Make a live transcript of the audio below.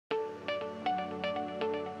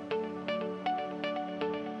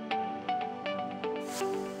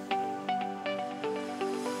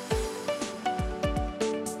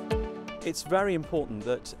It's very important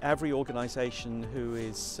that every organisation who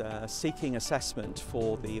is seeking assessment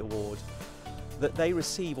for the award, that they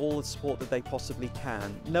receive all the support that they possibly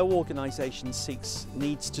can. No organisation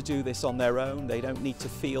needs to do this on their own. They don't need to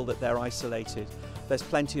feel that they're isolated. There's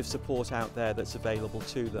plenty of support out there that's available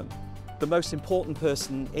to them. The most important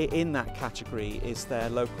person in that category is their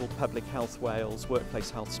local Public Health Wales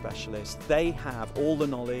workplace health specialist. They have all the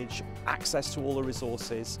knowledge, access to all the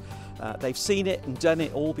resources. They've seen it and done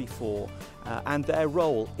it all before, and their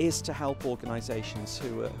role is to help organisations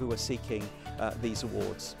who are seeking these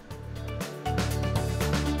awards.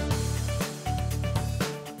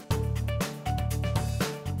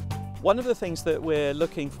 One of the things that we're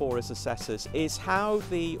looking for as assessors is how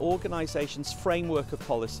the organisation's framework of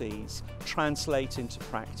policies translate into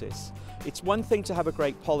practice. It's one thing to have a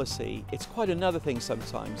great policy, it's quite another thing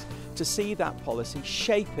sometimes to see that policy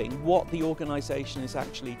shaping what the organisation is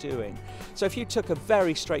actually doing. So if you took a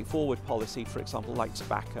very straightforward policy, for example, like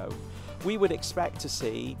tobacco, we would expect to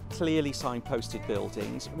see clearly signposted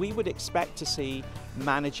buildings. We would expect to see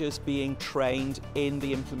managers being trained in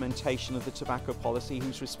the implementation of the tobacco policy,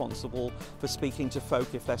 who's responsible for speaking to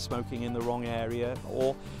folk if they're smoking in the wrong area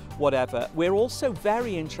or whatever. We're also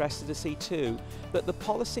very interested to see too that the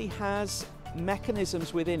policy has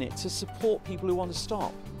mechanisms within it to support people who want to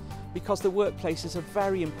stop, because the workplace is a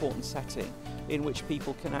very important setting in which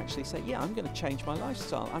people can actually say, yeah, I'm going to change my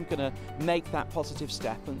lifestyle, I'm going to make that positive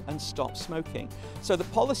step and stop smoking. So the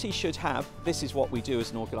policy should have, this is what we do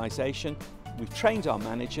as an organisation, we've trained our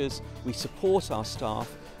managers, we support our staff,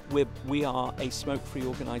 we are a smoke-free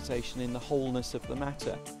organisation in the wholeness of the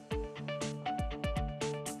matter.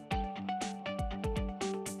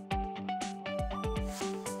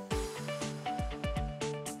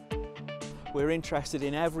 We're interested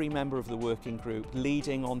in every member of the working group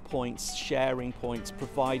leading on points, sharing points,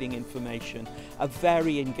 providing information, a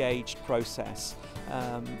very engaged process.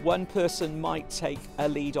 One person might take a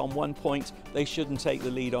lead on one point, they shouldn't take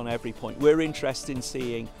the lead on every point. We're interested in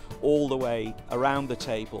seeing all the way around the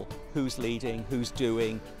table who's leading, who's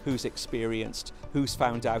doing, who's experienced, who's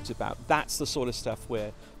found out about. That's the sort of stuff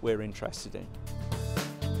we're interested in.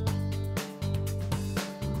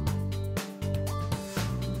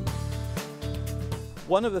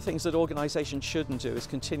 One of the things that organisations shouldn't do is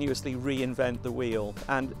continuously reinvent the wheel,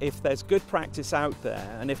 and if there's good practice out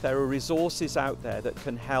there and if there are resources out there that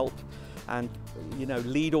can help and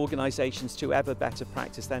lead organisations to ever better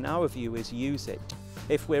practice, then our view is use it.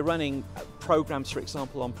 If we're running programs, for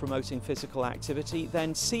example, on promoting physical activity,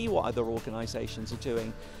 then see what other organisations are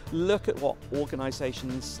doing. Look at what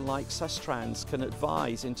organisations like Sustrans can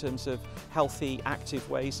advise in terms of healthy, active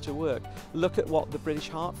ways to work. Look at what the British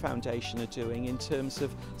Heart Foundation are doing in terms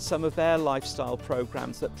of some of their lifestyle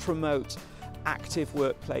programs that promote active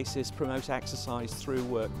workplaces, promote exercise through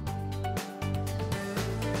work.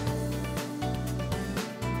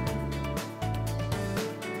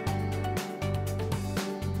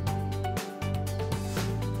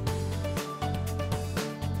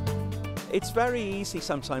 It's very easy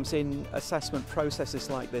sometimes in assessment processes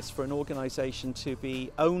like this for an organisation to be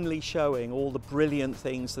only showing all the brilliant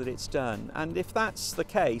things that it's done. And if that's the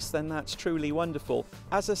case, then that's truly wonderful.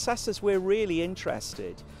 As assessors, we're really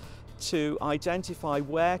interested to identify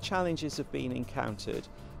where challenges have been encountered,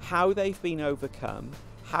 how they've been overcome,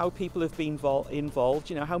 how people have been involved,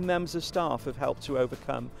 how members of staff have helped to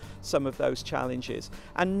overcome some of those challenges.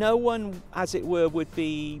 And no one, as it were, would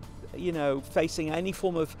be facing any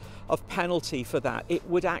form of penalty for that. It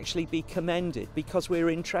would actually be commended, because we're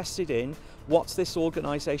interested in what's this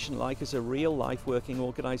organisation like as a real life working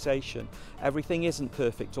organisation. Everything isn't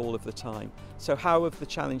perfect all of the time. So how have the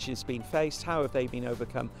challenges been faced? How have they been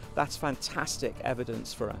overcome? That's fantastic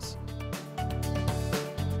evidence for us.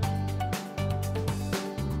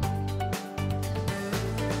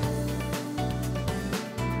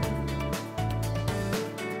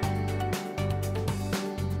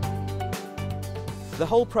 The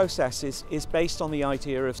whole process is based on the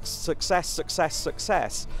idea of success, success,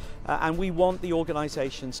 success, and we want the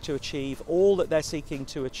organisations to achieve all that they're seeking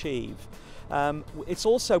to achieve. It's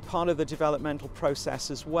also part of the developmental process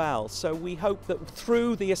as well, so we hope that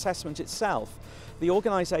through the assessment itself, the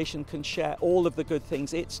organisation can share all of the good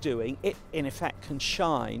things it's doing. It, in effect, can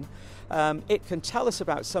shine. It can tell us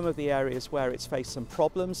about some of the areas where it's faced some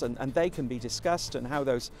problems, and they can be discussed, and how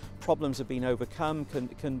those problems have been overcome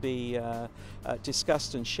can be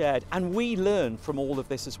discussed and shared. And we learn from all of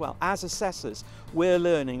this as well. As assessors, we're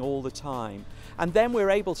learning all the time. And then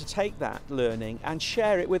we're able to take that learning and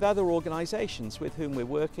share it with other organisations with whom we're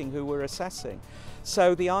working, who we're assessing.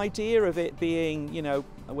 So the idea of it being,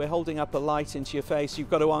 we're holding up a light into your face, you've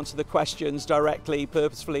got to answer the questions directly,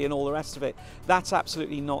 purposefully, and all the rest of it. That's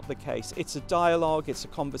absolutely not the case. It's a dialogue, it's a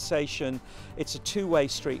conversation, it's a two-way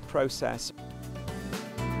street process.